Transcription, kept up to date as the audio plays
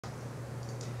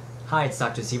Hi, it's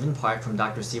Dr. Stephen Park from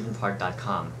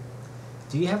drstephenpark.com.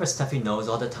 Do you have a stuffy nose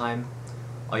all the time?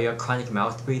 Are you a chronic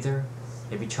mouth breather?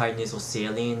 Have you tried nasal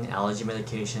saline, allergy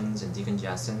medications, and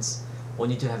decongestants,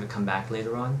 only to have it come back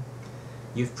later on?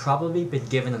 You've probably been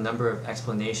given a number of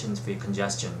explanations for your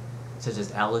congestion, such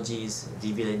as allergies,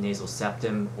 deviated nasal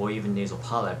septum, or even nasal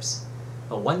polyps.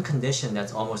 But one condition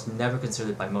that's almost never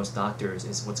considered by most doctors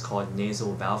is what's called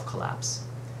nasal valve collapse.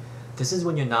 This is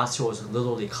when your nostrils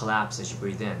literally collapse as you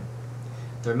breathe in.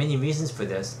 There are many reasons for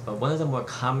this, but one of the more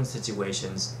common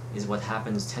situations is what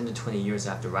happens 10 to 20 years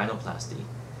after rhinoplasty.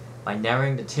 By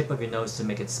narrowing the tip of your nose to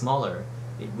make it smaller,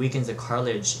 it weakens the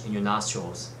cartilage in your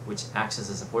nostrils, which acts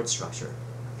as a support structure.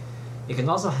 It can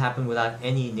also happen without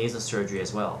any nasal surgery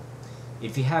as well.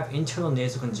 If you have internal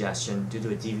nasal congestion due to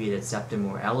a deviated septum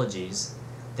or allergies,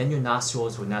 then your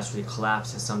nostrils will naturally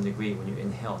collapse to some degree when you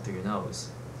inhale through your nose.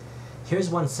 Here's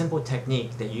one simple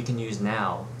technique that you can use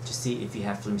now to see if you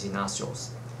have flimsy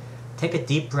nostrils. Take a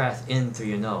deep breath in through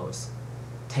your nose.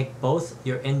 Take both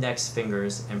your index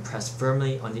fingers and press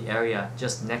firmly on the area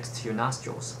just next to your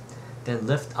nostrils. Then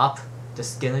lift up the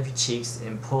skin of your cheeks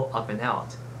and pull up and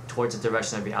out towards the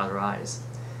direction of your outer eyes.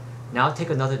 Now take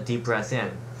another deep breath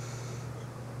in.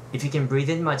 If you can breathe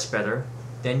in much better,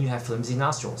 then you have flimsy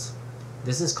nostrils.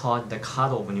 This is called the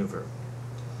Cottle maneuver.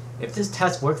 If this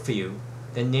test worked for you,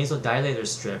 then nasal dilator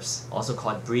strips, also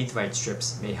called breathe right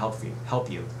strips, may help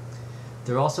you.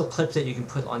 There are also clips that you can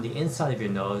put on the inside of your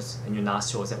nose and your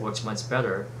nostrils that works much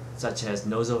better, such as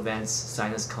nasal vents,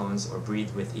 sinus cones, or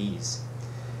breathe with ease.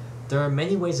 There are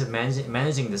many ways of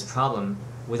managing this problem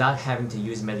without having to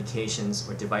use medications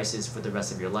or devices for the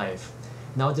rest of your life.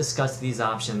 And I'll discuss these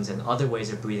options and other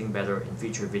ways of breathing better in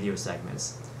future video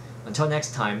segments. Until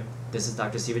next time, this is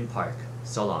Dr. Stephen Park.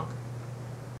 So long.